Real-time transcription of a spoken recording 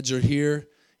You're here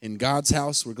in God's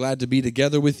house. We're glad to be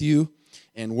together with you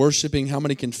and worshiping. How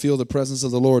many can feel the presence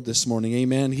of the Lord this morning?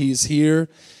 Amen. He's here,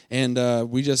 and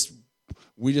we just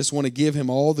want to give him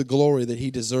all the glory that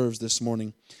he deserves this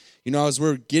morning. You know, as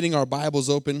we're getting our Bibles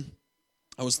open,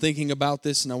 I was thinking about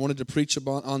this, and I wanted to preach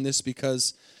on this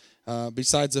because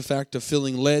besides the fact of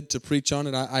feeling led to preach on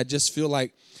it, I just feel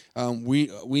like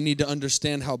we need to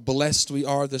understand how blessed we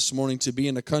are this morning to be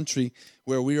in a country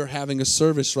where we are having a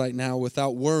service right now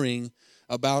without worrying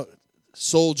about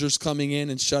soldiers coming in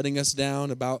and shutting us down,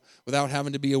 without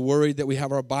having to be worried that we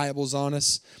have our Bibles on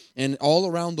us. And all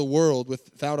around the world,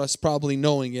 without us probably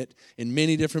knowing it, in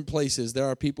many different places, there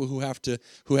are people who have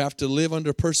to live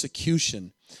under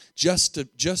persecution just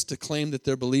to claim that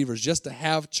they're believers, just to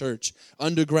have church,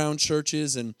 underground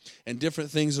churches and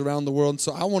different things around the world. And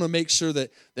so I want to make sure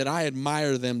that I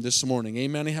admire them this morning.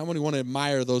 Amen. How many want to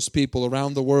admire those people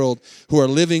around the world who are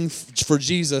living for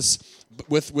Jesus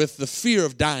with the fear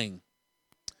of dying?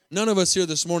 None of us here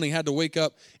this morning had to wake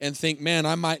up and think, man,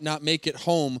 I might not make it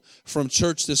home from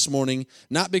church this morning,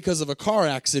 not because of a car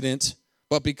accident,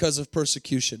 but because of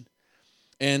persecution.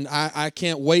 And I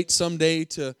can't wait someday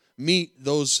to meet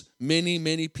those many,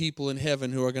 many people in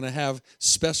heaven who are going to have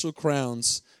special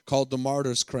crowns called the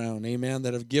Martyr's Crown, amen,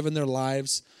 that have given their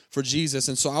lives for Jesus.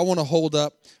 And so I want to hold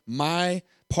up my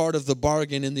part of the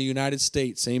bargain in the United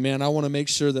States, amen. I want to make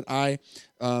sure that I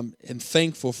am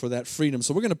thankful for that freedom.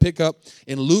 So we're going to pick up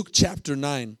in Luke chapter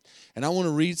 9, and I want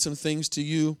to read some things to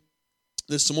you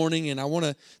this morning, and I want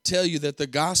to tell you that the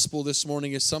gospel this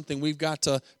morning is something we've got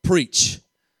to preach.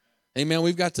 Amen.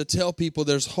 We've got to tell people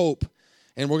there's hope.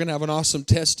 And we're going to have an awesome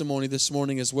testimony this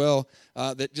morning as well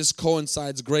that just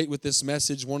coincides great with this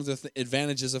message. One of the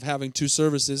advantages of having two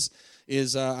services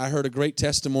is I heard a great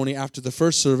testimony after the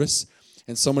first service,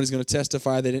 and somebody's going to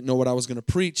testify they didn't know what I was going to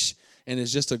preach, and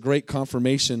it's just a great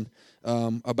confirmation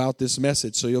about this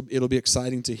message. So it'll be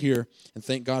exciting to hear, and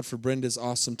thank God for Brenda's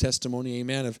awesome testimony,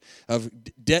 amen, of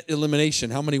debt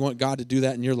elimination. How many want God to do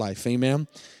that in your life, amen?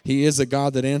 He is a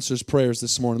God that answers prayers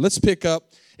this morning. Let's pick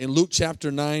up in Luke chapter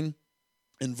 9.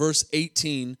 In verse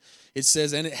 18, it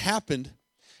says, "And it happened,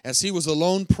 as he was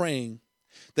alone praying,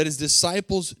 that his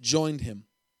disciples joined him.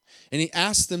 And he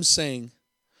asked them, saying,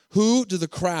 'Who do the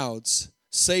crowds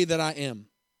say that I am?'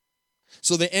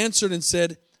 So they answered and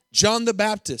said, 'John the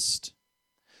Baptist.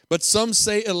 But some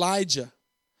say Elijah,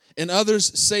 and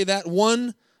others say that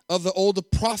one of the older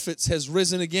prophets has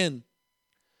risen again.'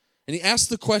 And he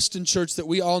asked the question, church, that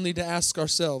we all need to ask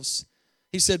ourselves.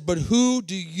 He said, 'But who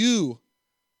do you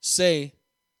say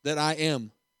that I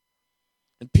am?'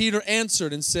 And Peter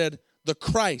answered and said, 'The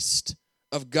Christ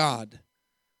of God.'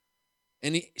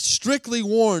 And he strictly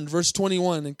warned, verse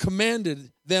 21, and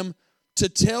commanded them to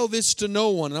tell this to no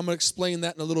one. And I'm going to explain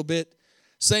that in a little bit,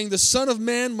 saying, 'The Son of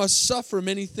Man must suffer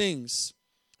many things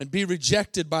and be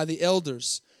rejected by the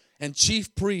elders and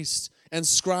chief priests and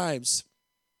scribes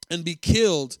and be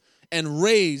killed and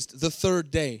raised the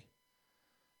third day.'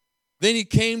 Then he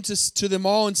came to them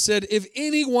all and said, 'If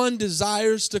anyone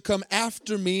desires to come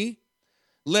after me,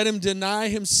 let him deny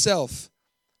himself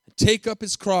and take up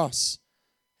his cross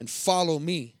and follow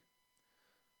me.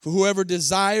 For whoever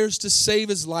desires to save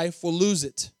his life will lose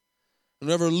it. And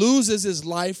whoever loses his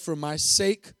life for my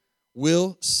sake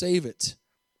will save it.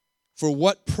 For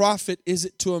what profit is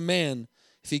it to a man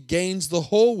if he gains the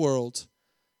whole world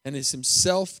and is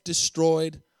himself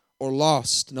destroyed or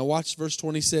lost?'" Now watch verse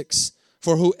 26.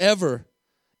 "For whoever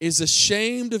is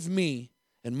ashamed of me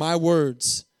and my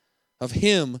words, of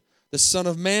him the Son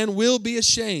of Man will be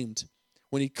ashamed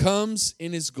when he comes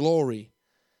in his glory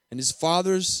and his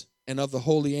Father's and of the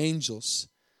holy angels.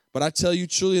 But I tell you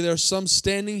truly, there are some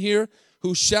standing here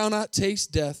who shall not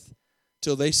taste death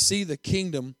till they see the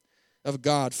kingdom of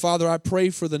God." Father, I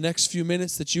pray for the next few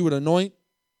minutes that you would anoint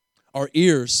our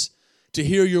ears to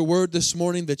hear your word this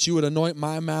morning, that you would anoint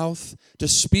my mouth to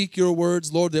speak your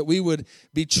words, Lord, that we would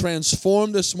be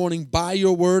transformed this morning by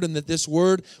your word, and that this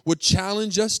word would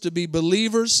challenge us to be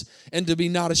believers and to be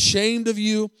not ashamed of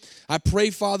you. I pray,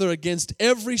 Father, against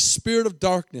every spirit of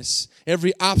darkness,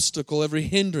 every obstacle, every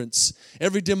hindrance,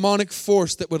 every demonic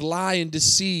force that would lie and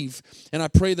deceive. And I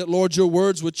pray that, Lord, your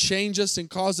words would change us and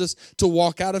cause us to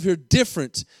walk out of here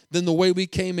different than the way we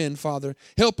came in, Father.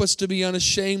 Help us to be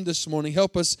unashamed this morning.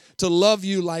 Help us to love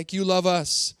you like you love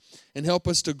us, and help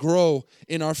us to grow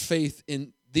in our faith.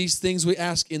 In these things we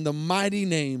ask in the mighty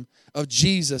name of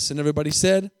Jesus. And everybody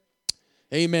said,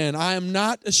 amen. I am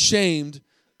not ashamed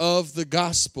of the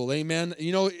gospel. Amen.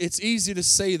 You know, it's easy to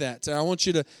say that. I want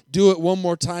you to do it one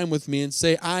more time with me and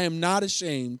say, I am not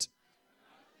ashamed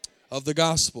of the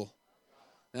gospel.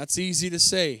 That's easy to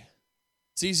say.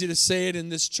 It's easy to say it in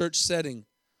this church setting.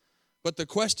 But the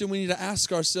question we need to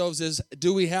ask ourselves is,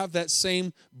 do we have that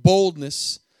same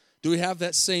boldness? Do we have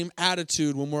that same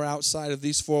attitude when we're outside of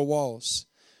these four walls?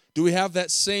 Do we have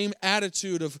that same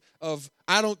attitude of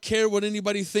I don't care what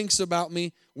anybody thinks about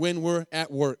me when we're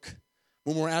at work,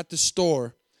 when we're at the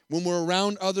store, when we're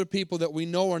around other people that we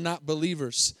know are not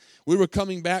believers? We were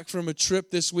coming back from a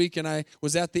trip this week, and I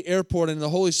was at the airport, and the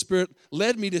Holy Spirit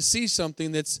led me to see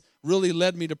something that's really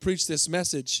led me to preach this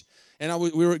message. And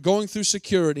we were going through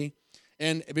security,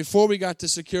 and before we got to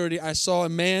security, I saw a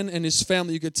man and his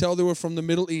family. You could tell they were from the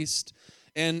Middle East.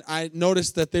 And I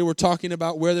noticed that they were talking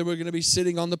about where they were going to be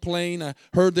sitting on the plane. I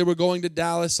heard they were going to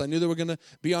Dallas. I knew they were going to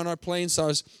be on our plane. So I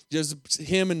was just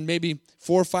him and maybe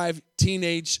 4 or 5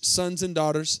 teenage sons and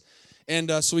daughters.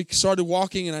 And so we started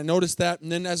walking, and I noticed that.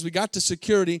 And then as we got to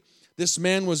security, this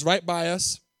man was right by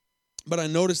us, but I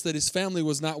noticed that his family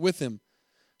was not with him.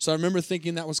 So I remember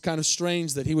thinking that was kind of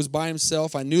strange that he was by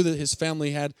himself. I knew that his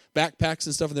family had backpacks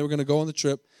and stuff, and they were going to go on the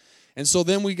trip. And so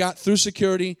then we got through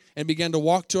security and began to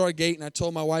walk to our gate. And I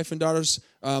told my wife and daughters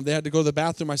they had to go to the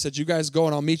bathroom. I said, you guys go,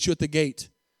 and I'll meet you at the gate.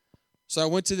 So I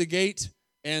went to the gate,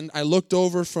 and I looked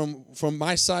over from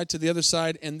my side to the other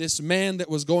side, and this man that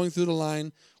was going through the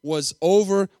line was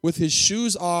over with his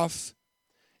shoes off,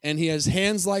 and he has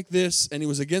hands like this, and he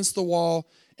was against the wall,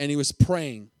 and he was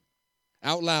praying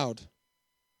out loud.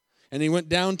 And he went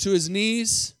down to his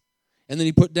knees, and then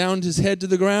he put down his head to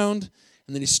the ground,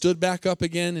 and then he stood back up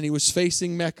again, and he was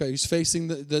facing Mecca. He was facing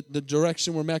the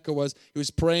direction where Mecca was. He was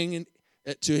praying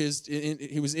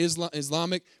he was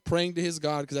Islamic, praying to his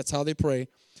God, because that's how they pray.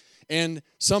 And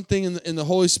something in the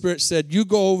Holy Spirit said, you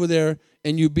go over there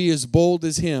and you be as bold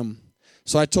as him.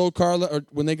 So I told Carla, or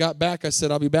when they got back, I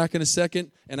said, I'll be back in a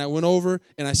second. And I went over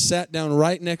and I sat down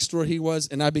right next to where he was,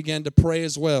 and I began to pray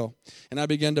as well. And I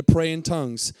began to pray in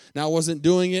tongues. Now, I wasn't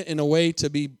doing it in a way to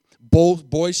be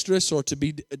boisterous or to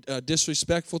be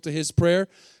disrespectful to his prayer,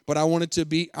 but I wanted to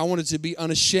be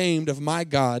unashamed of my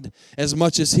God as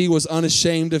much as he was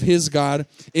unashamed of his God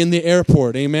in the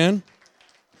airport. Amen.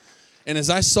 And as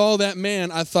I saw that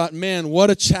man, I thought, man, what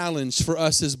a challenge for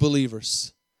us as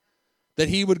believers. That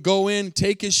he would go in,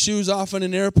 take his shoes off in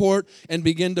an airport, and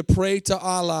begin to pray to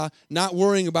Allah, not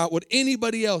worrying about what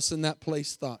anybody else in that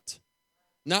place thought.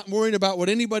 Not worrying about what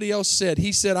anybody else said.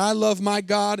 He said, I love my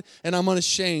God, and I'm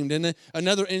unashamed. And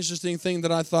another interesting thing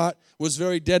that I thought was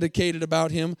very dedicated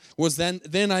about him was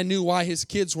then I knew why his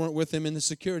kids weren't with him in the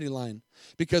security line.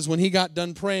 Because when he got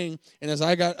done praying, and as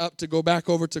I got up to go back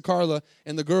over to Carla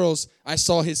and the girls, I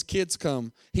saw his kids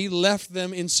come. He left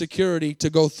them in security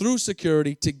to go through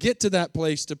security to get to that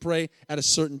place to pray at a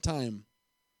certain time.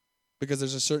 Because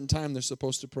there's a certain time they're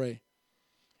supposed to pray.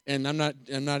 And I'm not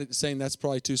saying that's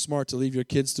probably too smart to leave your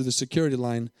kids through the security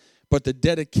line, but the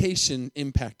dedication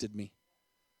impacted me.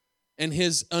 And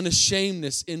his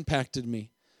unashamedness impacted me.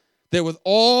 That with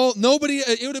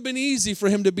it would have been easy for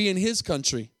him to be in his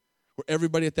country, where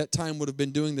everybody at that time would have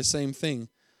been doing the same thing.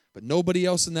 But nobody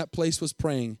else in that place was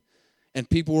praying, and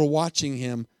people were watching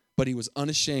him, but he was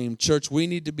unashamed. Church, we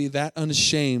need to be that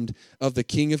unashamed of the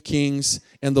King of Kings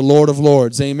and the Lord of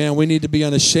Lords. Amen. We need to be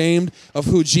unashamed of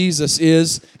who Jesus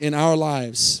is in our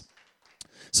lives.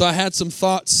 So I had some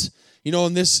thoughts. You know,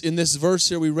 in this verse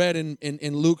here we read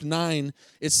in Luke 9,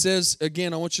 it says,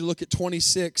 again, I want you to look at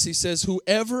 26. He says,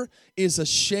 whoever is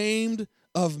ashamed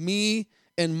of me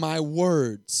and my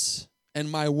words. And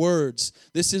my words.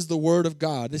 This is the word of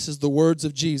God. This is the words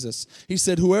of Jesus. He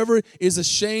said, whoever is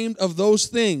ashamed of those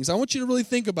things. I want you to really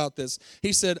think about this.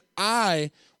 He said,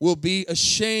 I will be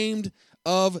ashamed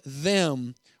of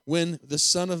them when the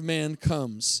Son of Man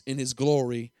comes in his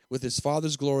glory, with his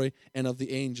Father's glory and of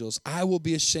the angels. I will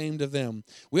be ashamed of them.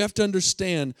 We have to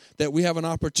understand that we have an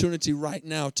opportunity right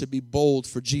now to be bold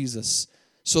for Jesus,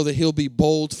 so that he'll be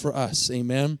bold for us.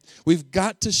 Amen. We've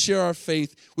got to share our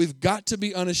faith. We've got to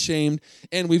be unashamed,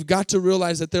 and we've got to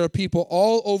realize that there are people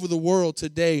all over the world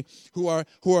today who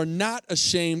are not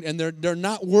ashamed, and they're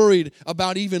not worried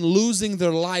about even losing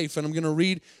their life. And I'm going to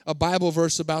read a Bible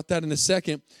verse about that in a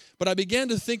second. But I began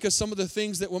to think of some of the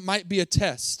things that might be a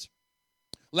test.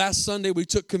 Last Sunday we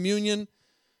took communion,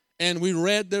 and we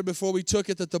read there before we took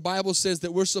it that the Bible says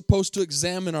that we're supposed to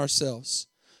examine ourselves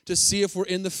to see if we're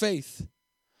in the faith.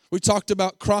 We talked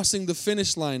about crossing the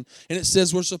finish line, and it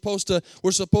says we're supposed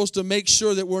to make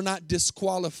sure that we're not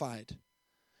disqualified.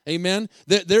 Amen?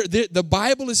 The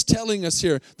Bible is telling us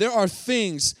here, there are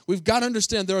things, we've got to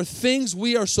understand, there are things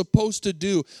we are supposed to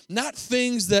do, not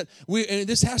things that and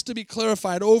this has to be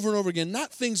clarified over and over again,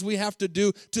 not things we have to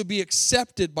do to be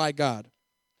accepted by God.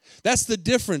 That's the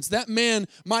difference. That man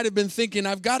might have been thinking,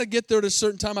 I've got to get there at a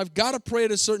certain time. I've got to pray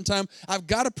at a certain time. I've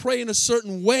got to pray in a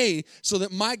certain way so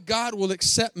that my God will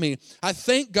accept me. I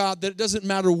thank God that it doesn't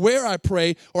matter where I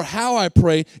pray or how I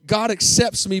pray. God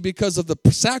accepts me because of the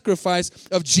sacrifice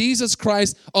of Jesus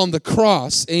Christ on the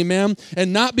cross. Amen.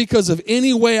 And not because of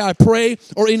any way I pray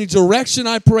or any direction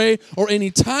I pray or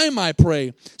any time I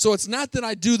pray. So it's not that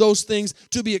I do those things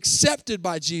to be accepted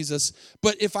by Jesus,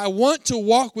 but if I want to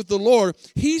walk with the Lord,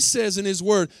 He says in His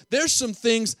Word, there's some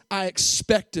things I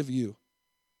expect of you.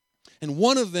 And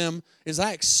one of them is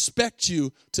I expect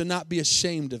you to not be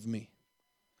ashamed of me.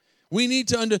 We need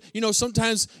to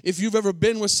sometimes if you've ever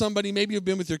been with somebody, maybe you've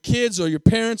been with your kids or your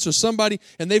parents or somebody,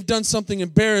 and they've done something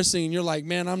embarrassing, and you're like,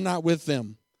 man, I'm not with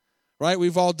them. Right?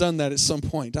 We've all done that at some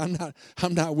point. I'm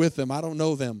not with them. I don't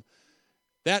know them.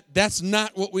 That's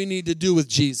not what we need to do with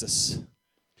Jesus.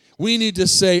 We need to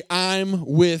say, I'm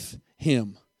with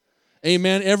Him.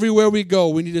 Amen. Everywhere we go,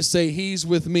 we need to say, He's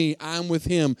with me, I'm with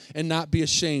Him, and not be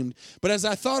ashamed. But as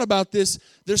I thought about this,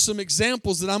 there's some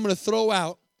examples that I'm going to throw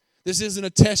out. This isn't a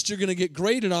test you're going to get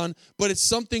graded on, but it's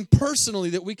something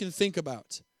personally that we can think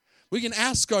about. We can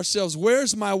ask ourselves,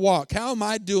 where's my walk? How am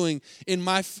I doing in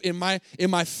my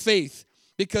faith?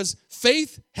 Because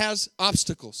faith has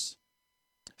obstacles.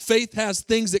 Faith has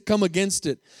things that come against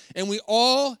it. And we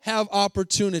all have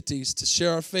opportunities to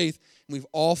share our faith. And we've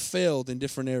all failed in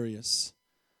different areas.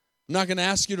 I'm not going to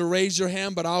ask you to raise your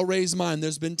hand, but I'll raise mine.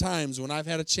 There's been times when I've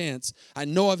had a chance. I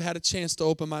know I've had a chance to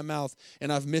open my mouth,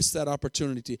 and I've missed that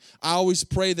opportunity. I always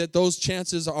pray that those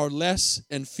chances are less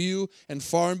and few and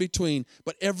far in between.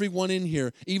 But everyone in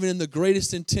here, even in the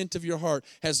greatest intent of your heart,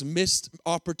 has missed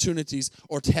opportunities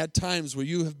or had times where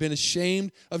you have been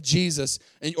ashamed of Jesus,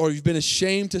 or you've been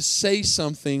ashamed to say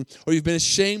something, or you've been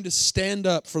ashamed to stand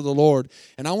up for the Lord.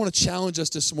 And I want to challenge us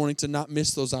this morning to not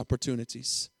miss those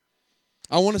opportunities.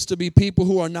 I want us to be people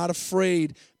who are not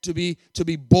afraid to be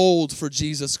bold for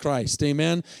Jesus Christ,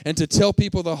 amen? And to tell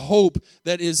people the hope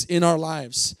that is in our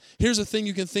lives. Here's a thing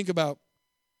you can think about.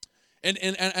 And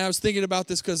I was thinking about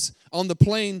this because on the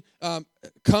plane I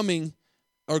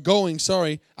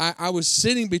was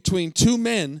sitting between two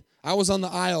men. I was on the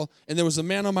aisle, and there was a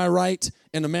man on my right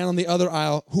and a man on the other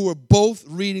aisle who were both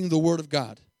reading the Word of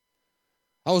God.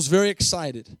 I was very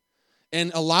excited.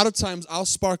 And a lot of times I'll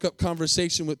spark up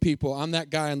conversation with people. I'm that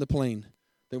guy on the plane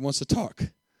that wants to talk.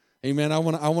 Amen. I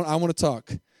want to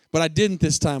talk. But I didn't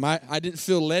this time. I didn't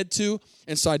feel led to,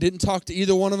 and so I didn't talk to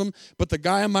either one of them. But the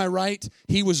guy on my right,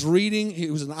 he was reading.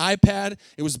 It was an iPad.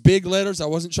 It was big letters. I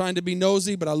wasn't trying to be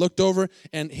nosy, but I looked over,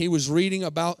 and he was reading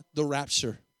about the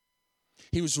rapture.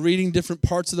 He was reading different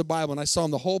parts of the Bible, and I saw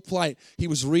him the whole flight. He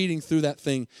was reading through that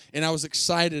thing, and I was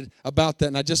excited about that.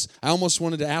 And I almost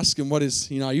wanted to ask him, what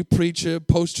is, are you pre-trib,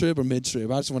 post-trib, or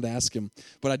mid-trib? I just wanted to ask him,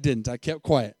 but I didn't. I kept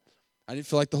quiet. I didn't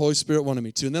feel like the Holy Spirit wanted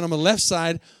me to. And then on the left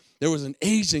side, there was an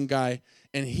Asian guy,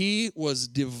 and he was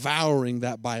devouring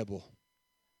that Bible.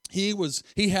 He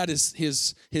had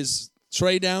his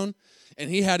tray down, and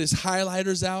he had his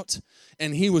highlighters out,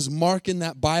 and he was marking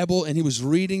that Bible, and he was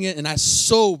reading it, and I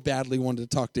so badly wanted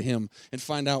to talk to him and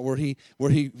find out where he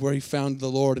found the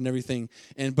Lord and everything.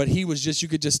 But he was you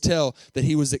could just tell that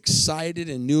he was excited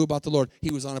and knew about the Lord. He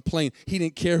was on a plane. He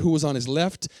didn't care who was on his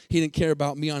left. He didn't care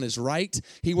about me on his right.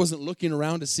 He wasn't looking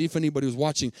around to see if anybody was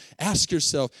watching. Ask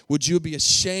yourself, would you be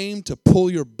ashamed to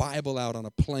pull your Bible out on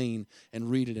a plane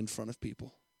and read it in front of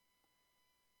people?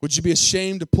 Would you be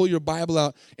ashamed to pull your Bible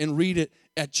out and read it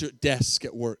at your desk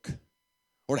at work?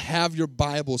 Or have your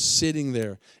Bible sitting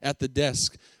there at the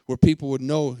desk where people would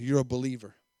know you're a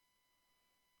believer?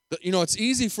 It's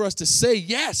easy for us to say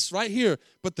yes right here,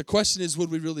 but the question is, would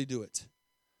we really do it?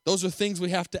 Those are things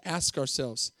we have to ask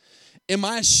ourselves. Am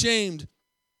I ashamed,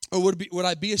 or would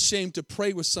I be ashamed to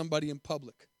pray with somebody in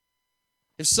public?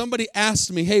 If somebody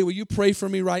asked me, hey, will you pray for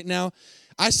me right now?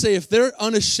 I say if they're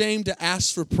unashamed to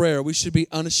ask for prayer, we should be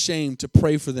unashamed to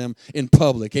pray for them in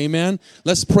public. Amen?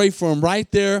 Let's pray for them right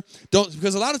there.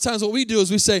 Because a lot of times what we do is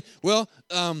we say, well,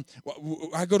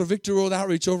 I go to Victory World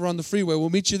Outreach over on the freeway. We'll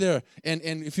meet you there. And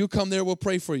if you come there, we'll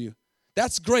pray for you.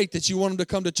 That's great that you want them to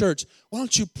come to church. Why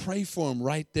don't you pray for them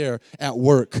right there at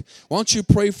work? Why don't you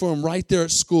pray for them right there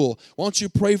at school? Why don't you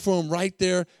pray for them right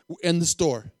there in the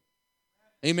store?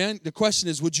 Amen? The question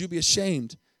is, would you be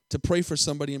ashamed to pray for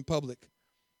somebody in public?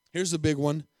 Here's a big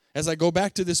one. As I go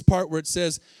back to this part where it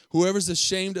says, whoever's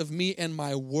ashamed of me and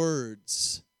my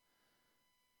words,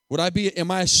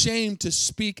 am I ashamed to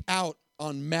speak out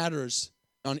on matters,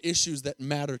 on issues that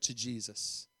matter to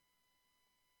Jesus?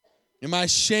 Am I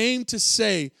ashamed to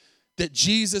say that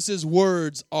Jesus'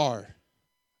 words are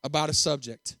about a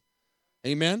subject?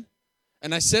 Amen?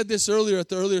 And I said this earlier at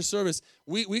the earlier service.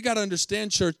 We got to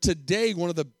understand, church, today one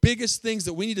of the biggest things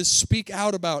that we need to speak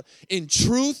out about in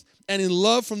truth and in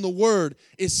love from the Word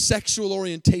is sexual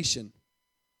orientation.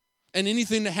 And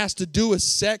anything that has to do with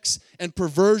sex and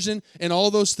perversion and all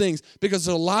those things. Because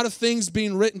there's a lot of things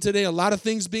being written today, a lot of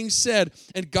things being said,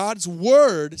 and God's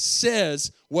Word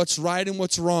says what's right and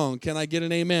what's wrong. Can I get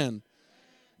an amen?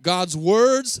 God's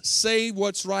words say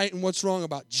what's right and what's wrong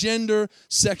about gender,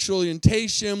 sexual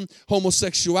orientation,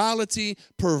 homosexuality,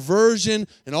 perversion,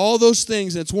 and all those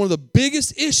things. And it's one of the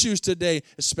biggest issues today,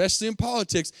 especially in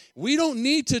politics. We don't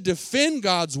need to defend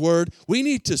God's word. We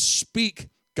need to speak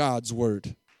God's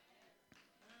word.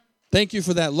 Thank you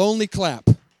for that lonely clap.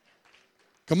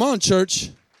 Come on, church.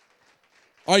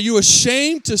 Are you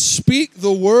ashamed to speak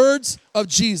the words of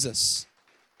Jesus?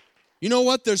 You know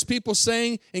what? There's people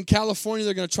saying in California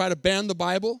they're going to try to ban the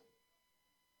Bible.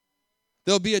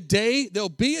 There'll be a day,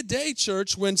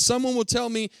 church, when someone will tell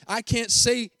me I can't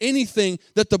say anything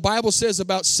that the Bible says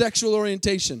about sexual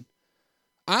orientation.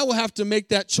 I will have to make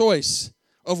that choice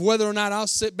of whether or not I'll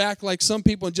sit back like some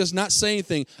people and just not say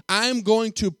anything. I'm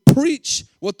going to preach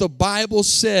what the Bible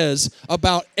says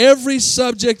about every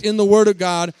subject in the Word of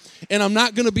God, and I'm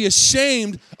not going to be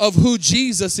ashamed of who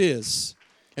Jesus is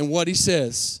and what He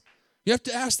says. You have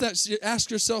to ask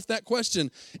yourself that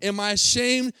question. Am I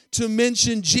ashamed to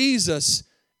mention Jesus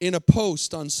in a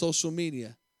post on social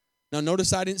media? Now,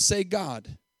 notice I didn't say God.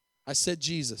 I said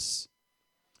Jesus.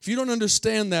 If you don't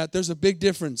understand that, there's a big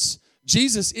difference.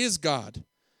 Jesus is God.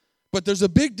 But there's a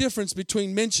big difference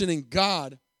between mentioning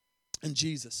God and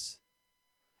Jesus.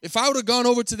 If I would have gone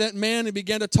over to that man and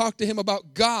began to talk to him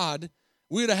about God,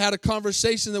 we would have had a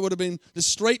conversation that would have been the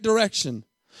straight direction.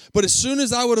 But as soon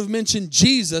as I would have mentioned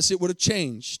Jesus, it would have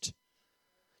changed.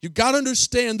 You've got to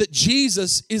understand that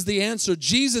Jesus is the answer.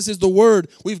 Jesus is the word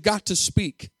we've got to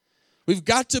speak. We've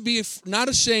got to be not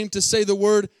ashamed to say the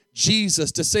word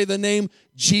Jesus, to say the name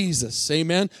Jesus,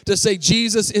 amen? To say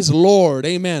Jesus is Lord,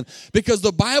 amen? Because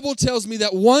the Bible tells me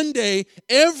that one day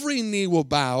every knee will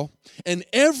bow and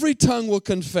every tongue will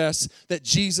confess that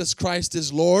Jesus Christ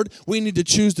is Lord. We need to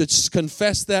choose to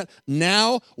confess that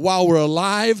now while we're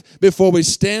alive before we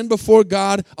stand before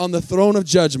God on the throne of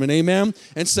judgment, amen?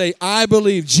 And say, I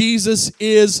believe Jesus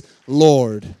is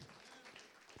Lord.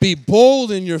 Be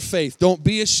bold in your faith. Don't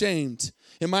be ashamed.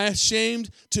 Am I ashamed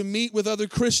to meet with other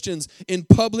Christians in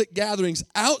public gatherings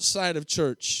outside of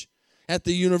church, at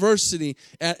the university,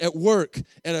 at work,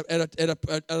 at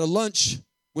a lunch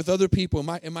with other people?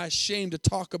 Am I ashamed to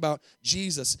talk about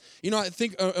Jesus? You know, I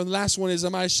think the last one is,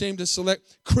 am I ashamed to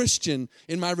select Christian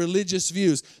in my religious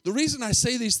views? The reason I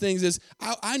say these things is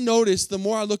I notice the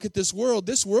more I look at this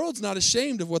world's not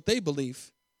ashamed of what they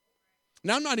believe.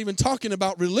 Now, I'm not even talking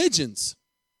about religions.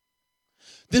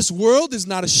 This world is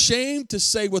not ashamed to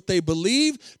say what they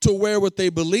believe, to wear what they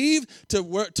believe,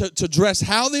 to dress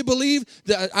how they believe.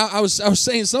 I was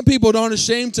saying some people aren't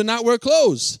ashamed to not wear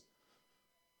clothes.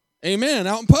 Amen.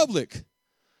 Out in public.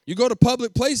 You go to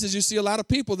public places, you see a lot of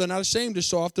people, they're not ashamed to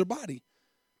show off their body.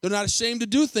 They're not ashamed to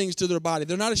do things to their body.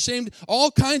 They're not ashamed.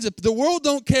 All kinds of, the world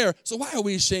don't care. So why are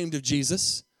we ashamed of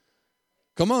Jesus?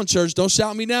 Come on, church, don't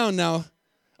shout me down now.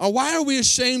 Or why are we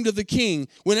ashamed of the King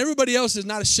when everybody else is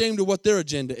not ashamed of what their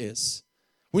agenda is?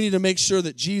 We need to make sure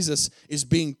that Jesus is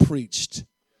being preached.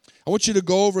 I want you to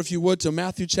go over, if you would, to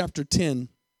Matthew chapter 10.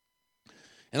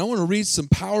 And I want to read some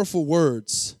powerful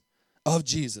words of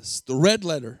Jesus. The red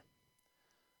letter.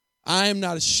 I am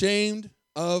not ashamed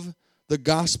of the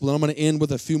gospel. And I'm going to end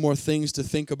with a few more things to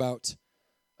think about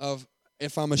of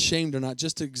if I'm ashamed or not,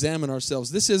 just to examine ourselves.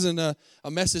 This isn't a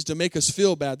message to make us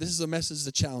feel bad. This is a message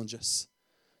to challenge us.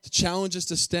 To challenge us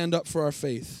to stand up for our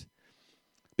faith.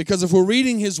 Because if we're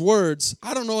reading his words,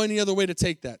 I don't know any other way to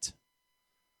take that.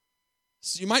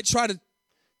 So you might try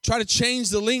to change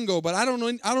the lingo, but I don't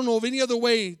know of any other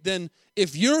way than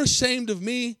if you're ashamed of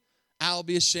me, I'll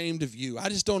be ashamed of you. I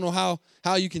just don't know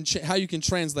how you can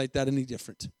translate that any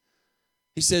different.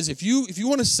 He says, if you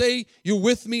want to say you're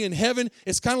with me in heaven,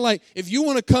 it's kind of like if you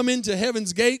want to come into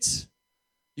heaven's gates,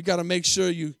 you got to make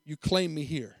sure you claim me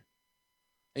here.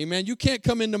 Amen. You can't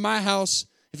come into my house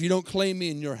if you don't claim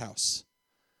me in your house.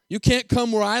 You can't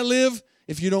come where I live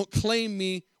if you don't claim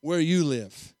me where you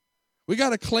live. We got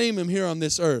to claim him here on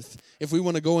this earth if we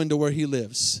want to go into where he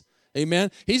lives.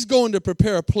 Amen. He's going to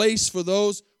prepare a place for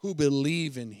those who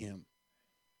believe in him.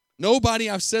 Nobody,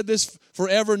 I've said this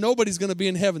forever, nobody's going to be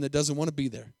in heaven that doesn't want to be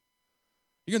there.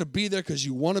 You're going to be there because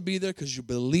you want to be there, because you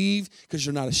believe, because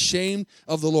you're not ashamed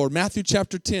of the Lord. Matthew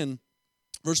chapter 10,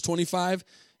 verse 25.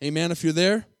 Amen, if you're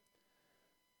there.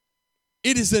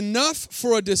 It is enough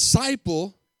for a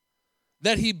disciple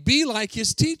that he be like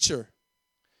his teacher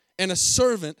and a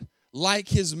servant like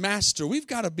his master. We've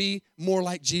got to be more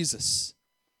like Jesus.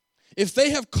 If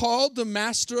they have called the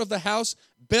master of the house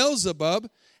Beelzebub,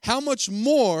 how much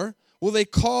more will they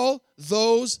call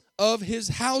those of his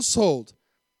household?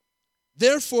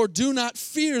 Therefore, do not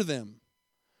fear them,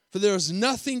 for there is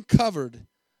nothing covered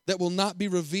that will not be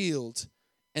revealed,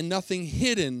 and nothing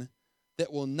hidden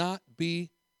that will not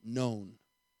be known.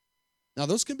 Now,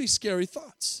 those can be scary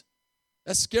thoughts.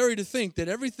 That's scary to think that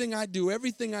everything I do,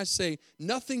 everything I say,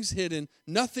 nothing's hidden,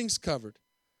 nothing's covered.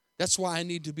 That's why I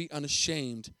need to be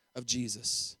unashamed of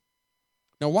Jesus.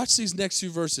 Now watch these next few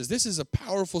verses. This is a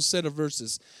powerful set of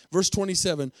verses. Verse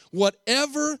 27,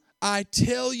 whatever I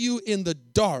tell you in the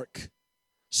dark,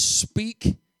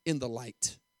 speak in the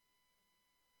light.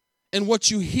 And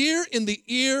what you hear in the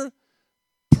ear,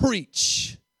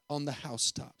 preach on the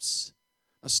housetops.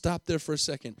 Now stop there for a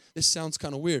second. This sounds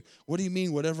kind of weird. What do you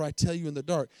mean, whatever I tell you in the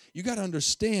dark? You got to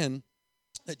understand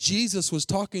that Jesus was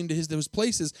talking to those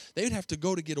places they would have to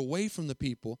go to get away from the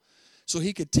people so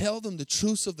he could tell them the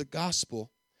truths of the gospel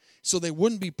so they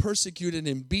wouldn't be persecuted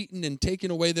and beaten and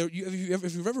taken away. If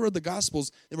you've ever read the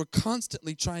Gospels, they were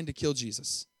constantly trying to kill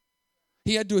Jesus.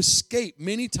 He had to escape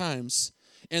many times,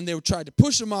 and they tried to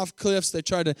push him off cliffs. They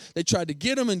tried to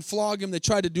get him and flog him. They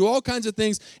tried to do all kinds of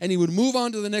things, and he would move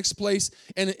on to the next place.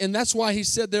 And that's why he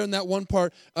said there in that one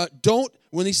part,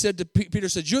 when he said to Peter,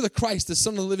 said, you're the Christ, the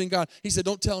Son of the living God. He said,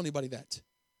 don't tell anybody that.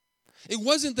 It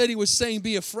wasn't that he was saying,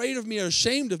 be afraid of me or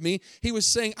ashamed of me. He was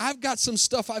saying, I've got some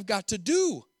stuff I've got to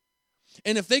do.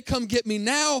 And if they come get me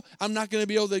now, I'm not going to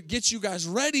be able to get you guys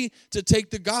ready to take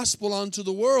the gospel onto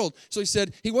the world. So he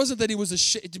said, he wasn't that he was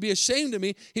to be ashamed of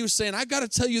me. He was saying, I got to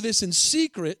tell you this in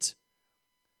secret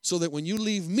so that when you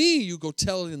leave me, you go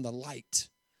tell it in the light.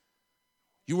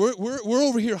 We're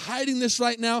over here hiding this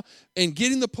right now and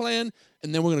getting the plan,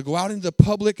 and then we're going to go out into the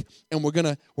public and we're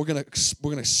going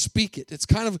to speak it. It's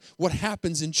kind of what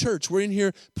happens in church. We're in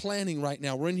here planning right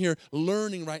now. We're in here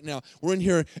learning right now. We're in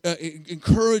here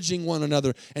encouraging one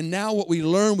another. And now what we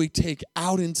learn, we take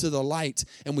out into the light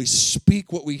and we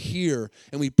speak what we hear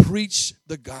and we preach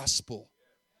the gospel.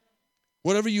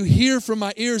 Whatever you hear from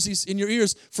my ears, in your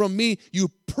ears, from me, you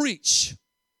preach.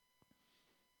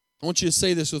 I want you to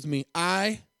say this with me.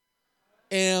 I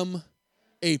am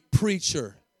a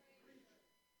preacher.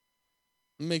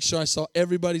 Let me make sure I saw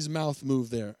everybody's mouth move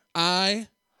there. I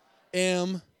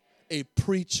am a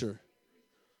preacher.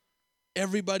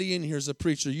 Everybody in here is a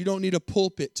preacher. You don't need a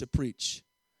pulpit to preach.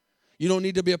 You don't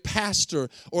need to be a pastor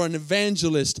or an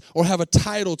evangelist or have a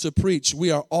title to preach.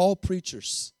 We are all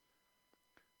preachers.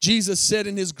 Jesus said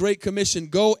in his Great Commission,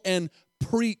 go and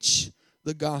preach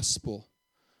the gospel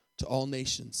to all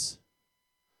nations.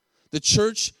 The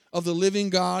church of the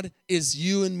living God is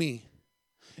you and me.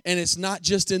 And it's not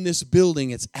just in this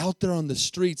building. It's out there on the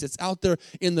streets. It's out there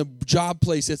in the job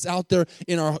place. It's out there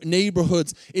in our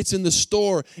neighborhoods. It's in the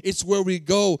store. It's where we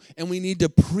go. And we need to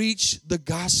preach the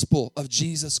gospel of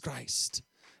Jesus Christ.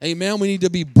 Amen. We need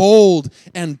to be bold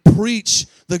and preach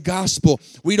the gospel.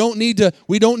 We don't need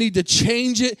to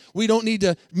change it. We don't need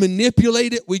to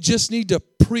manipulate it. We just need to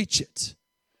preach it.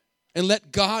 And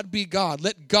let God be God.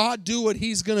 Let God do what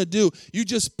he's going to do. You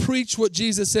just preach what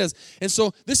Jesus says. And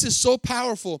so this is so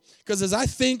powerful because as I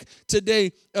think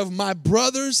today of my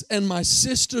brothers and my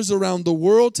sisters around the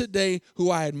world today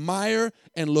who I admire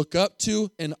and look up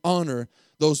to and honor,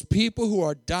 those people who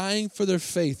are dying for their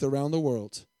faith around the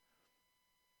world.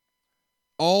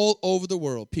 All over the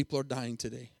world, people are dying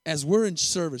today. As we're in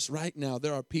service right now,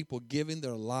 there are people giving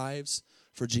their lives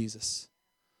for Jesus.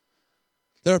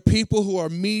 There are people who are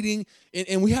meeting,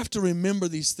 and we have to remember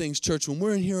these things, church. When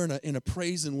we're in here in a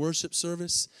praise and worship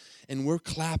service, and we're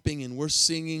clapping and we're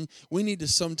singing, we need to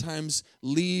sometimes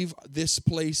leave this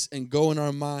place and go in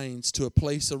our minds to a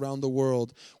place around the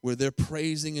world where they're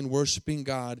praising and worshiping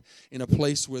God in a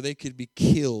place where they could be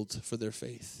killed for their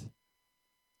faith.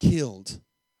 Killed,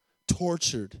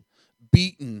 tortured,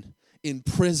 beaten,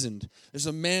 imprisoned. There's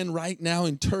a man right now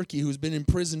in Turkey who's been in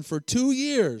prison for 2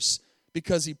 years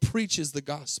because he preaches the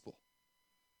gospel.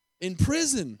 In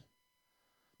prison.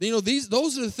 You know,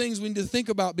 those are the things we need to think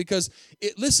about because,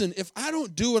 listen, if I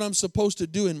don't do what I'm supposed to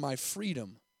do in my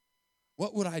freedom,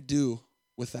 what would I do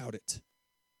without it?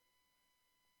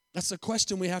 That's a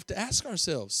question we have to ask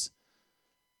ourselves.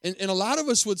 And a lot of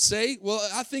us would say, well,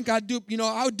 I think I would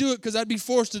do it because I'd be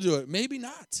forced to do it. Maybe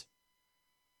not.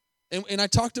 And I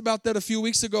talked about that a few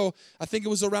weeks ago. I think it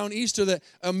was around Easter that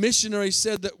a missionary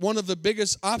said that one of the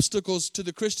biggest obstacles to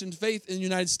the Christian faith in the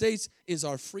United States is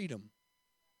our freedom.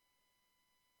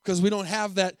 because we don't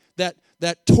have that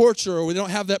torture, or we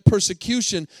don't have that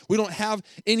persecution. We don't have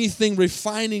anything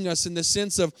refining us in the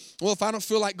sense of, well, if I don't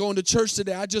feel like going to church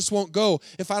today, I just won't go.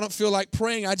 If I don't feel like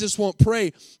praying, I just won't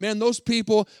pray. Man, those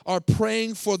people are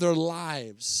praying for their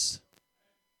lives.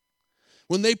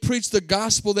 When they preach the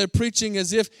gospel, they're preaching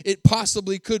as if it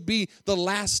possibly could be the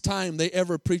last time they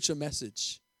ever preach a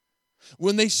message.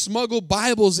 When they smuggle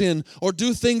Bibles in or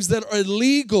do things that are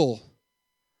illegal,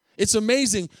 it's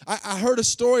amazing. I heard a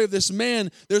story of this man.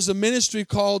 There's a ministry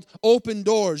called Open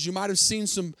Doors. You might have seen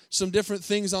some different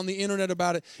things on the internet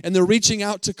about it. And they're reaching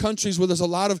out to countries where there's a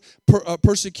lot of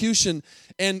persecution.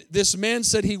 And this man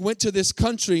said he went to this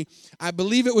country. I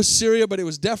believe it was Syria, but it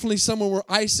was definitely somewhere where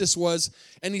ISIS was.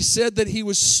 And he said that he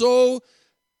was so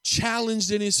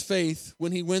challenged in his faith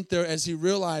when he went there, as he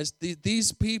realized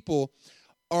these people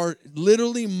are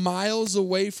literally miles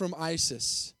away from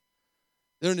ISIS.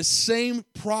 They're in the same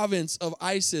province of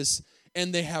ISIS,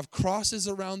 and they have crosses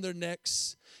around their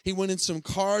necks. He went in some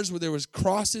cars where there was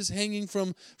crosses hanging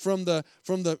from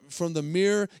the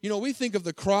mirror. You know, we think of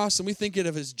the cross and we think of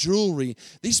it as jewelry.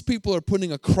 These people are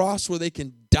putting a cross where they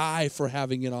can die for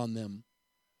having it on them.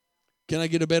 Can I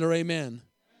get a better amen?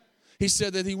 He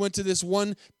said that he went to this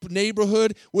one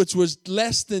neighborhood which was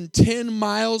less than 10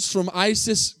 miles from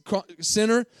ISIS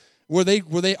center, where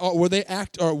they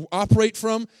act or operate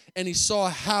from, and he saw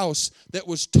a house that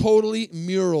was totally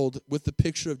muraled with the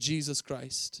picture of Jesus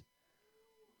Christ.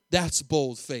 That's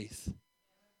bold faith.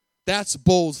 That's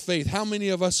bold faith. How many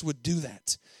of us would do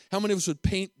that? How many of us would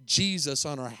paint Jesus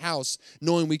on our house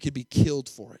knowing we could be killed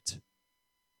for it?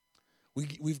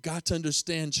 We've got to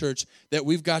understand, church, that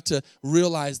we've got to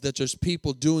realize that there's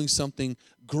people doing something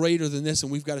greater than this,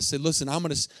 and we've got to say, listen,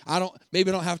 maybe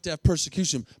I don't have to have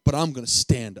persecution, but I'm going to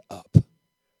stand up.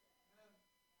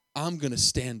 I'm going to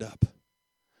stand up.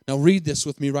 Now read this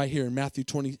with me right here in Matthew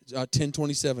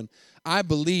 10:27. I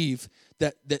believe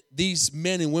that these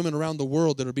men and women around the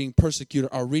world that are being persecuted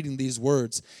are reading these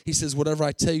words. He says, whatever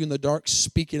I tell you in the dark,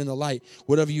 speak it in the light.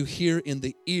 Whatever you hear in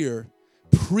the ear,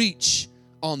 preach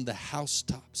on the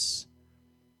housetops.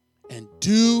 And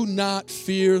do not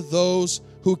fear those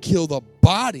who kill the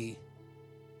body,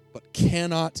 but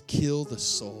cannot kill the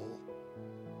soul.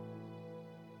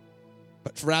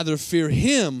 But rather fear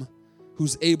him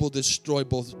who's able to destroy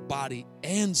both body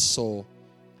and soul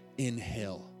in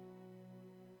hell.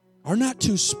 Are not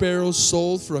 2 sparrows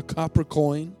sold for a copper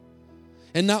coin?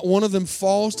 And not one of them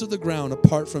falls to the ground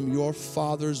apart from your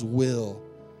Father's will.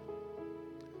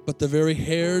 But the very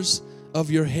hairs of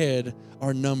your head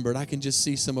are numbered. I can just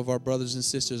see some of our brothers and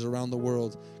sisters around the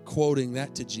world quoting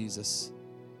that to Jesus.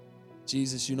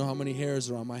 Jesus, you know how many hairs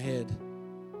are on my head.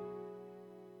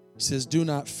 He says, do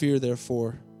not fear,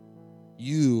 therefore.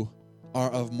 You are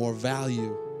of more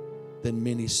value than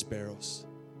many sparrows.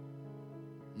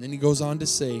 And then he goes on to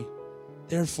say,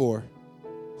 therefore,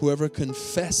 whoever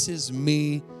confesses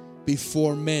me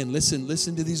before men. Listen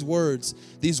to these words.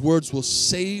 These words will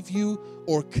save you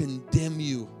or condemn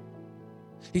you.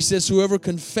 He says, whoever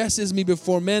confesses me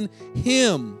before men,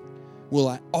 him will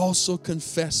I also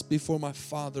confess before my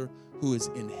Father who is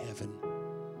in heaven.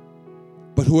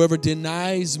 But whoever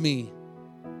denies me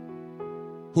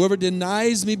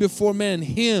before men,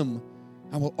 him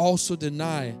I will also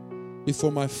deny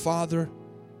before my Father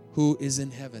who is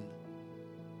in heaven.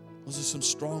 Those are some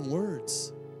strong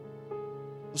words.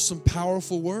 Those are some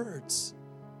powerful words.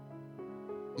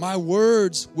 My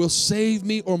words will save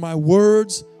me, or my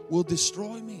words will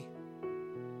destroy me.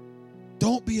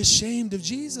 Don't be ashamed of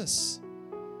Jesus.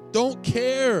 Don't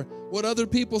care what other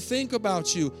people think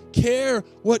about you. Care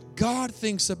what God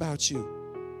thinks about you.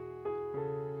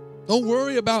 Don't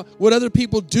worry about what other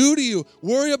people do to you.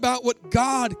 Worry about what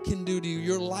God can do to you.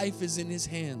 Your life is in his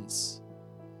hands.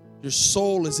 Your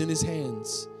soul is in his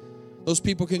hands. Those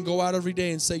people can go out every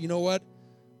day and say, you know what?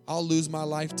 I'll lose my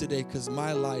life today because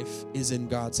my life is in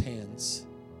God's hands.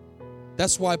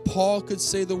 That's why Paul could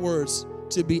say the words,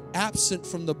 to be absent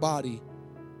from the body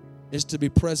is to be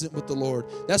present with the Lord.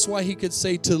 That's why he could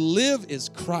say to live is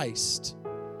Christ,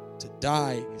 to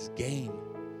die is gain.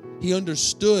 He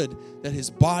understood that his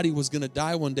body was going to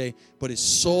die one day, but his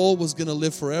soul was going to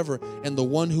live forever. And the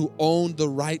one who owned the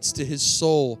rights to his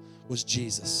soul was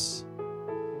Jesus.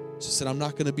 He said, I'm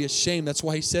not going to be ashamed. That's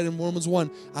why he said in Romans 1,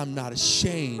 I'm not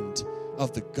ashamed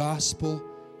of the gospel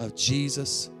of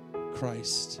Jesus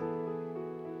Christ.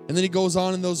 And then he goes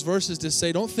on in those verses to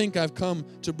say, don't think I've come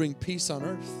to bring peace on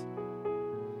earth.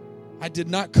 I did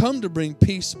not come to bring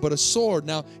peace, but a sword.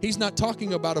 Now, he's not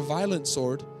talking about a violent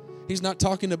sword. He's not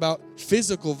talking about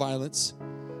physical violence.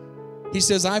 He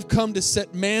says, I've come to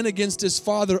set man against his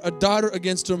father, a daughter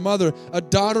against her mother, a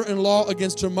daughter-in-law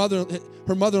against her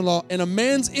mother-in-law, and a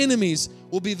man's enemies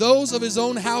will be those of his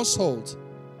own household.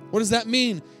 What does that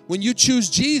mean? When you choose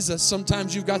Jesus,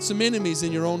 sometimes you've got some enemies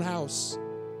in your own house.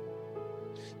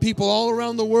 People all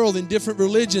around the world in different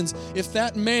religions, if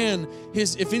that man,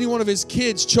 if any one of his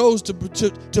kids chose to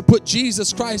put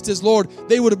Jesus Christ as Lord,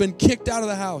 they would have been kicked out of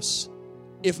the house,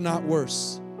 if not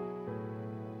worse.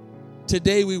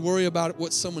 Today we worry about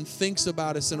what someone thinks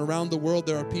about us, and around the world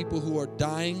there are people who are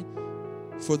dying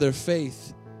for their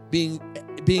faith, being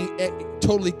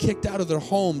totally kicked out of their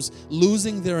homes,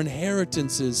 losing their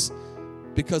inheritances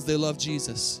because they love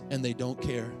Jesus and they don't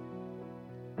care.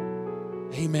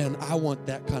 Amen. I want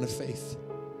that kind of faith.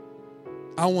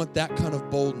 I want that kind of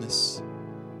boldness.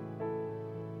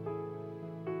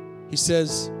 He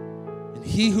says, and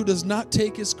he who does not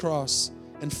take his cross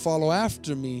and follow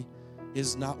after me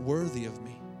is not worthy of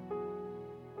me.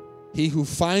 He who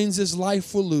finds his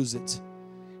life will lose it,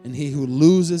 and he who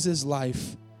loses his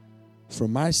life for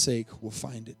my sake will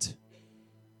find it.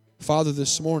 Father,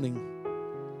 this morning,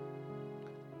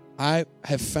 I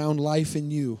have found life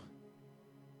in you.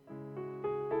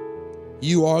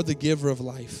 You are the giver of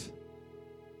life.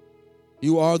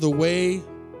 You are the way,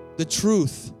 the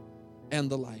truth, and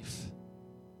the life.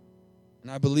 And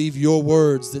I believe your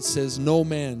words that says no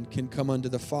man can come unto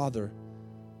the Father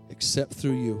except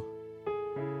through you.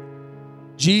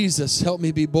 Jesus, help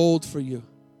me be bold for you.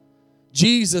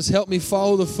 Jesus, help me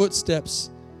follow the footsteps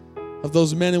of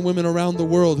those men and women around the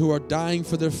world who are dying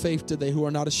for their faith today, who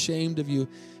are not ashamed of you.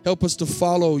 Help us to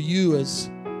follow you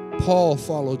as Paul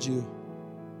followed you.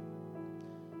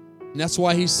 And that's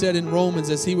why he said in Romans,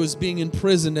 as he was being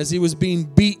imprisoned, as he was being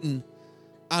beaten,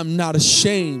 I'm not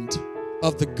ashamed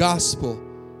of the gospel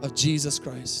of Jesus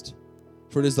Christ.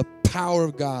 For it is the power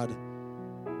of God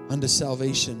unto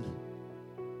salvation,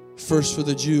 first for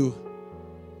the Jew,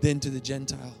 then to the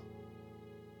Gentile.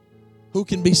 Who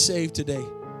can be saved today?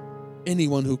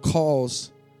 Anyone who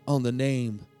calls on the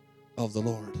name of the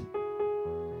Lord.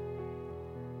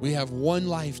 We have one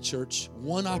life, church,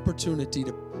 one opportunity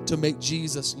to make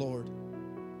Jesus Lord.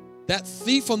 That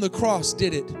thief on the cross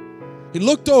did it. He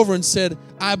looked over and said,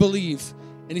 I believe.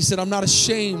 And he said, I'm not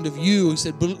ashamed of you. He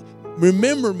said,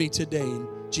 remember me today. And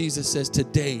Jesus says,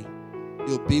 today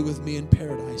you'll be with me in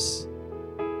paradise.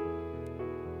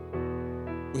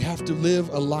 We have to live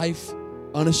a life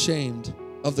unashamed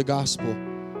of the gospel.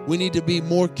 We need to be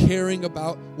more caring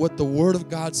about what the Word of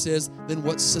God says than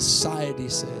what society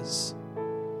says.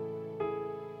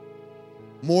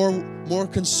 More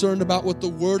concerned about what the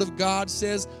Word of God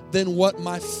says than what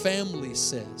my family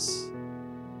says.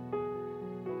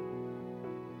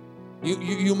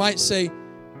 You might say,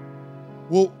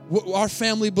 well, our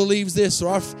family believes this,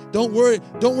 or don't worry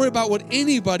about what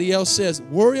anybody else says.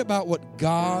 Worry about what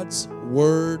God's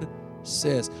Word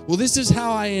says. Well, this is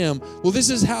how I am. Well, this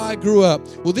is how I grew up.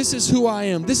 Well, this is who I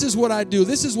am. This is what I do.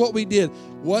 This is what we did.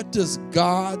 What does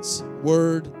God's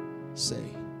Word say?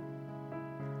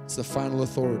 It's the final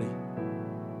authority.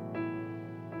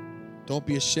 Don't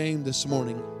be ashamed this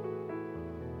morning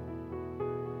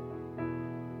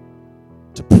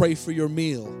to pray for your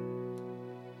meal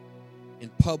in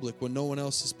public when no one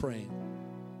else is praying.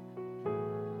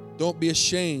 Don't be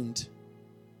ashamed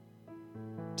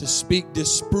to speak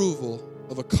disapproval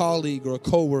of a colleague or a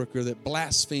coworker that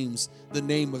blasphemes the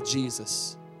name of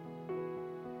Jesus.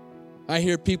 I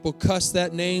hear people cuss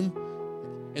that name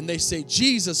and they say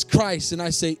Jesus Christ, and I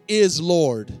say is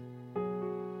Lord.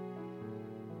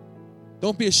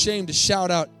 Don't be ashamed to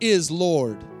shout out is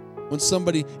Lord when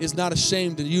somebody is not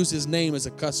ashamed to use his name as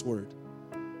a cuss word.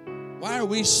 Why are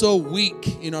we so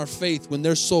weak in our faith when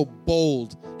they're so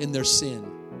bold in their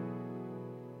sin?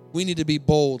 We need to be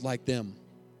bold like them.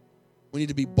 We need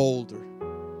to be bolder.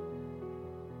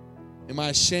 Am I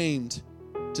ashamed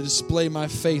to display my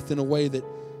faith in a way that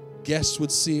guests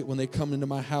would see it when they come into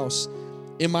my house?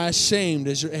 Am I ashamed,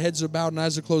 as your heads are bowed and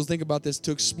eyes are closed, think about this,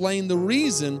 to explain the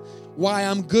reason why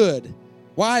I'm good,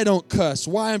 why I don't cuss,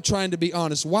 why I'm trying to be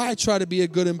honest, why I try to be a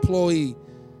good employee?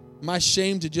 Am I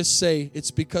ashamed to just say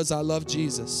it's because I love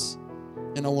Jesus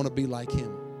and I want to be like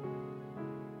him?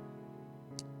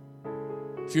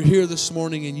 If you're here this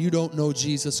morning and you don't know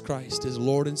Jesus Christ as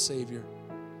Lord and Savior,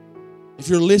 if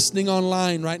you're listening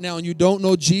online right now and you don't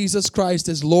know Jesus Christ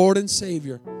as Lord and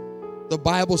Savior, the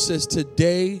Bible says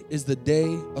today is the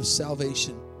day of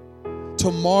salvation.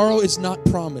 Tomorrow is not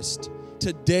promised.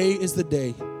 Today is the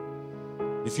day.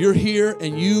 If you're here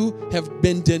and you have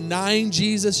been denying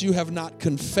Jesus, you have not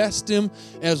confessed him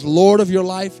as Lord of your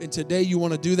life, and today you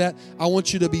want to do that, I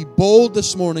want you to be bold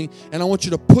this morning, and I want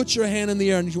you to put your hand in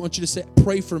the air, and I want you to say,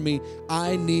 pray for me.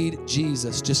 I need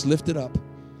Jesus. Just lift it up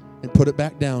and put it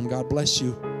back down. God bless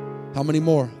you. How many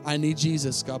more? I need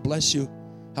Jesus. God bless you.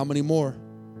 How many more?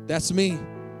 That's me.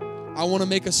 I want to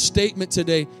make a statement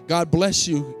today. God bless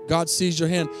you. God sees your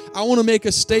hand. I want to make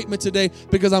a statement today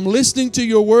because I'm listening to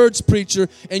your words, preacher,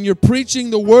 and you're preaching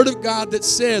the word of God that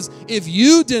says, if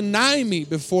you deny me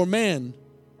before man,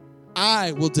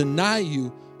 I will deny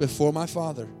you before my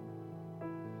Father.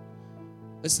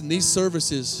 Listen, these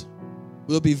services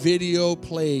will be video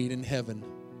played in heaven.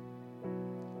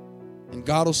 And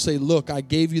God will say, look, I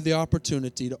gave you the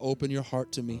opportunity to open your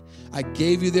heart to me. I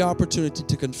gave you the opportunity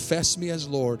to confess me as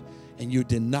Lord, and you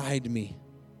denied me.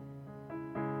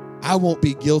 I won't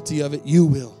be guilty of it. You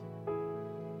will.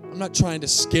 I'm not trying to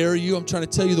scare you. I'm trying to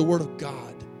tell you the Word of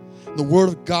God. The Word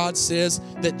of God says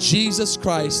that Jesus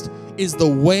Christ is the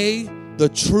way, the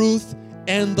truth,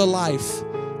 and the life.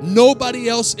 Nobody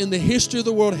else in the history of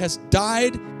the world has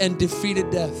died and defeated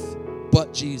death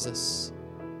but Jesus.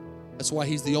 That's why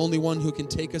he's the only one who can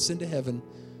take us into heaven.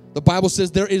 The Bible says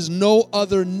there is no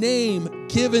other name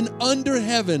given under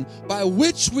heaven by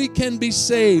which we can be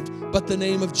saved but the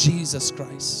name of Jesus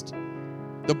Christ.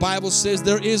 The Bible says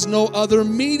there is no other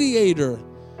mediator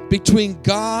between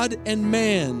God and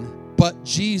man but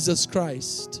Jesus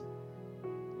Christ.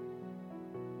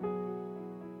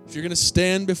 If you're going to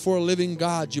stand before a living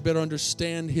God, you better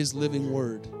understand his living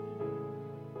word.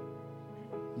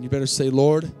 And you better say,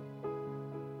 Lord,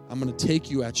 I'm going to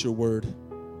take you at your word.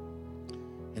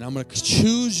 And I'm going to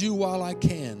choose you while I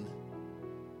can,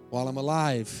 while I'm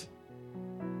alive.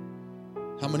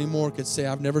 How many more could say,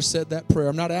 I've never said that prayer?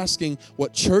 I'm not asking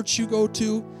what church you go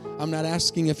to. I'm not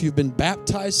asking if you've been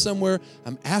baptized somewhere.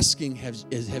 I'm asking,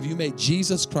 have you made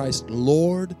Jesus Christ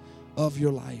Lord of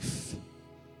your life?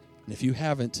 And if you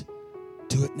haven't,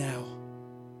 do it now.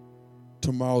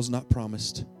 Tomorrow's not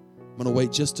promised. I'm going to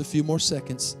wait just a few more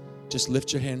seconds. Just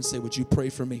lift your hand and say, would you pray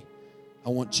for me? I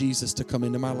want Jesus to come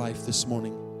into my life this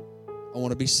morning. I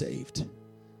want to be saved.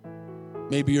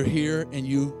 Maybe you're here and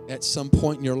you, at some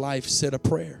point in your life, said a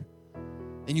prayer.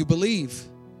 And you believe,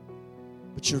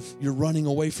 but you're running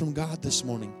away from God this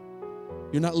morning.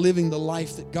 You're not living the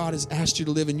life that God has asked you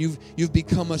to live, and you've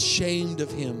become ashamed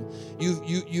of him.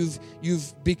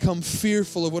 You've become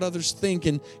fearful of what others think,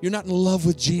 and you're not in love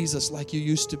with Jesus like you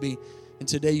used to be. And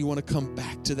today you want to come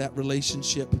back to that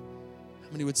relationship.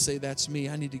 How many would say, that's me?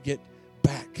 I need to get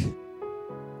back.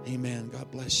 Amen. God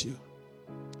bless you.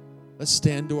 Let's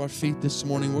stand to our feet this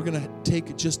morning. We're going to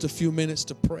take just a few minutes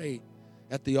to pray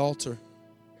at the altar.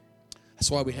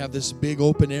 That's why we have this big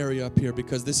open area up here,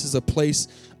 because this is a place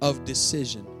of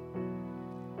decision.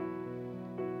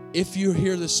 If you're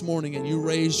here this morning and you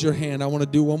raised your hand, I want to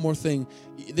do one more thing.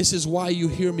 This is why you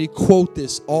hear me quote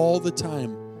this all the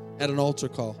time at an altar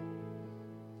call.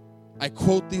 I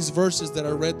quote these verses that I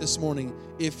read this morning.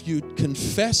 If you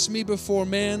confess me before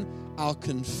man, I'll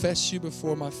confess you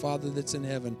before my Father that's in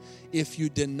heaven. If you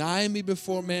deny me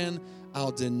before man,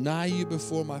 I'll deny you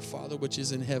before my Father which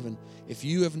is in heaven. If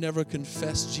you have never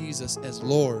confessed Jesus as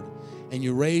Lord and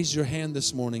you raise your hand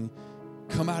this morning,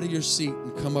 come out of your seat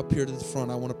and come up here to the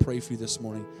front. I want to pray for you this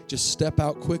morning. Just step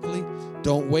out quickly.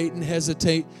 Don't wait and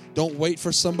hesitate. Don't wait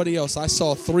for somebody else. I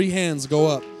saw 3 hands go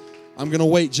up. I'm going to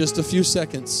wait just a few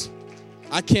seconds.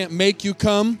 I can't make you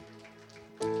come.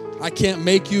 I can't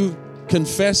make you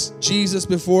confess Jesus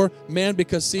before man,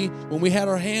 because see, when we had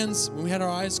our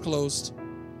eyes closed,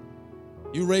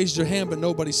 you raised your hand, but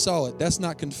nobody saw it. That's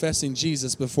not confessing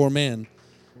Jesus before man.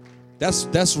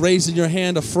 That's raising your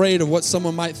hand afraid of what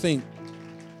someone might think.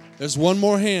 There's one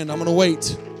more hand. I'm going to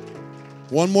wait.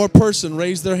 One more person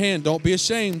raise their hand. Don't be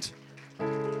ashamed.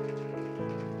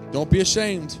 Don't be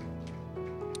ashamed.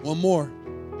 One more.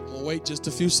 I'm going to wait just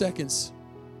a few seconds.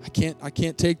 I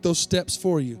can't take those steps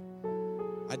for you.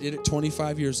 I did it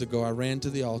 25 years ago. I ran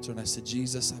to the altar and I said,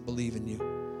 Jesus, I believe in you.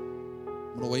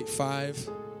 I'm going to wait 5,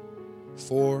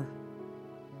 4,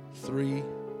 3,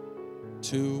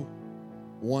 2,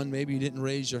 1. Maybe you didn't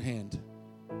raise your hand.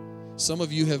 Some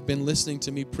of you have been listening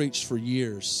to me preach for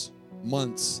years,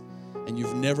 months, and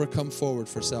you've never come forward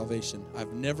for salvation.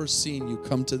 I've never seen you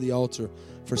come to the altar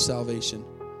for salvation.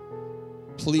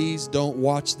 Please don't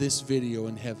watch this video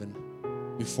in heaven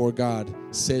before God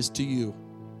says to you,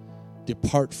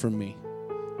 depart from me,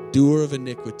 doer of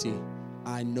iniquity,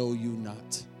 I know you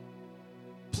not.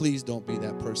 Please don't be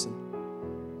that person.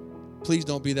 Please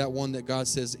don't be that one that God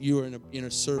says you are in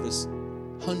a service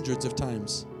hundreds of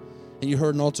times, and you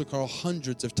heard an altar call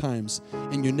hundreds of times,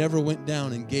 and you never went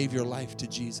down and gave your life to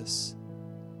Jesus.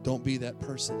 Don't be that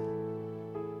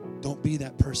person. Don't be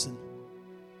that person.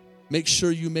 Make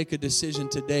sure you make a decision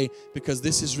today, because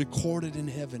this is recorded in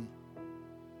heaven.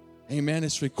 Amen.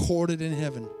 It's recorded in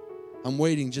heaven. I'm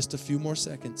waiting just a few more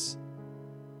seconds.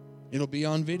 It'll be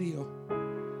on video.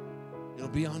 It'll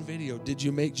be on video. Did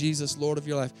you make Jesus Lord of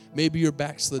your life? Maybe you're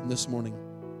backslidden this morning.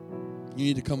 You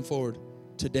need to come forward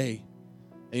today.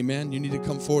 Amen. You need to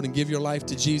come forward and give your life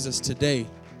to Jesus today.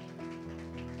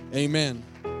 Amen.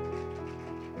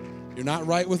 You're not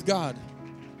right with God.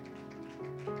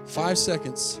 5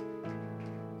 seconds.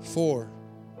 4,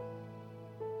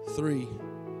 3.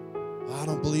 I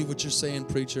don't believe what you're saying,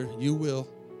 preacher. You will.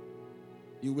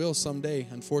 You will someday,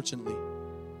 unfortunately.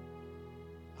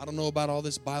 I don't know about all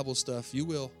this Bible stuff. You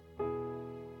will.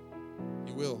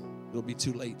 You will. It'll be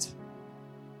too late.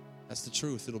 That's the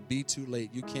truth. It'll be too late.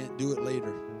 You can't do it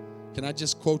later. Can I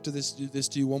just quote this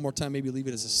to you one more time? Maybe leave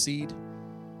it as a seed.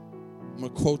 I'm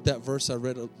going to quote that verse I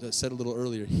said a little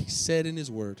earlier. He said in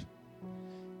his word,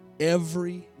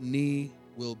 every knee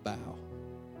will bow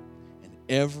and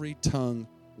every tongue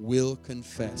will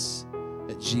confess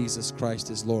that Jesus Christ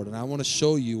is Lord. And I want to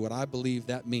show you what I believe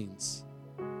that means.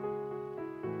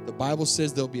 The Bible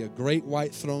says there'll be a great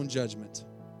white throne judgment,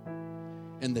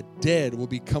 and the dead will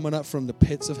be coming up from the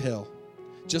pits of hell.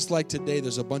 Just like today,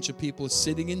 there's a bunch of people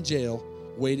sitting in jail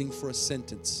waiting for a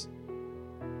sentence.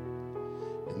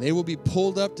 And they will be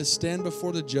pulled up to stand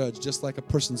before the judge, just like a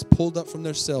person's pulled up from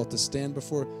their cell to stand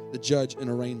before the judge in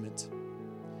arraignment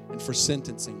and for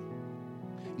sentencing.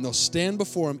 And they'll stand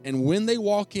before him, and when they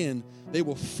walk in, they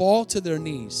will fall to their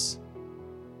knees.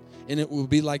 And it will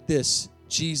be like this: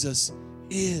 Jesus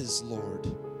is Lord.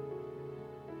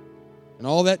 And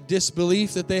all that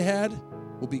disbelief that they had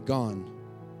will be gone.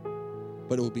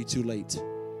 But it will be too late.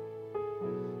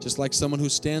 Just like someone who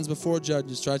stands before a judge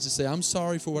and tries to say, I'm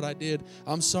sorry for what I did.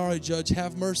 I'm sorry, judge.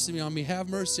 Have mercy on me. Have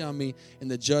mercy on me.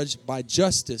 And the judge, by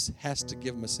justice, has to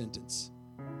give him a sentence.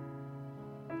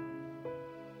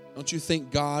 Don't you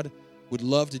think God would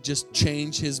love to just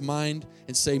change his mind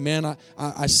and say, man,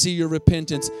 I see your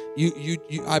repentance.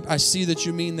 I see that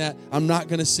you mean that. I'm not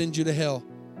going to send you to hell.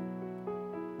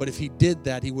 But if he did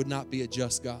that, he would not be a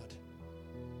just God,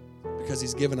 because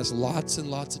he's given us lots and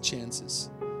lots of chances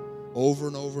over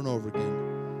and over and over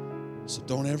again. So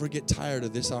don't ever get tired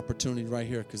of this opportunity right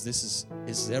here, because this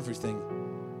is everything.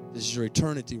 This is your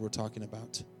eternity we're talking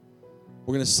about.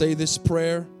 We're going to say this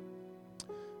prayer.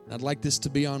 And I'd like this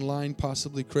to be online,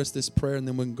 possibly, Chris, this prayer, and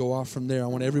then we can go off from there. I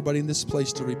want everybody in this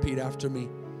place to repeat after me.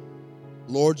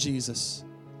 Lord Jesus,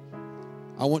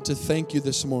 I want to thank you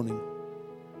this morning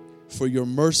for your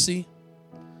mercy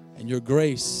and your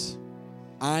grace.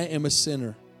 I am a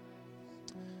sinner,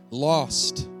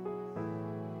 lost,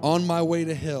 on my way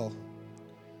to hell,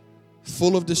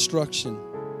 full of destruction,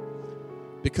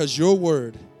 because your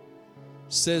word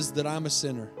says that I'm a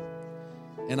sinner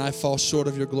and I fall short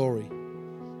of your glory,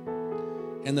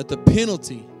 and that the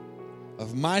penalty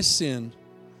of my sin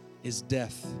is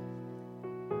death.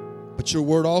 But your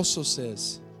word also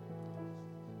says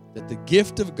that the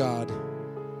gift of God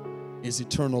is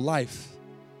eternal life.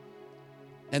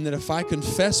 And that if I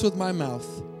confess with my mouth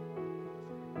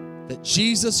that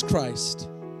Jesus Christ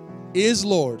is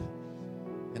Lord,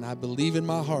 and I believe in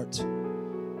my heart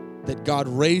that God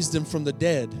raised him from the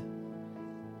dead,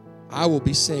 I will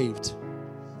be saved.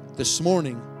 This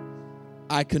morning,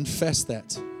 I confess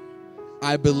that.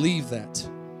 I believe that.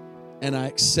 And I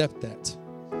accept that.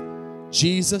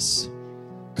 Jesus,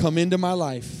 come into my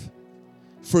life.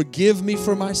 Forgive me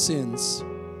for my sins.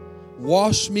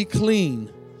 Wash me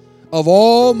clean of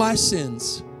all my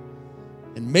sins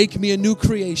and make me a new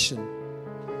creation.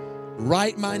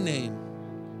 Write my name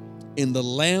in the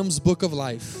Lamb's book of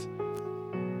life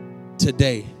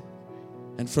today.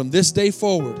 And from this day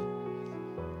forward,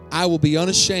 I will be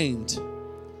unashamed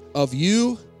of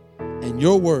you and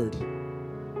your word.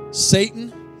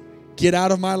 Satan, get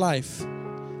out of my life.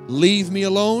 Leave me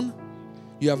alone.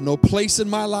 You have no place in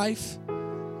my life.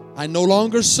 I no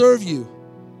longer serve you.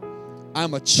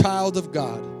 I'm a child of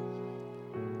God.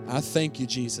 I thank you,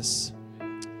 Jesus.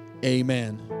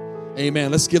 Amen.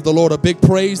 Amen. Let's give the Lord a big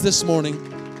praise this morning.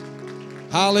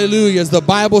 Hallelujah. As the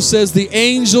Bible says, the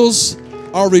angels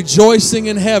are rejoicing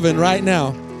in heaven right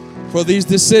now for these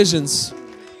decisions.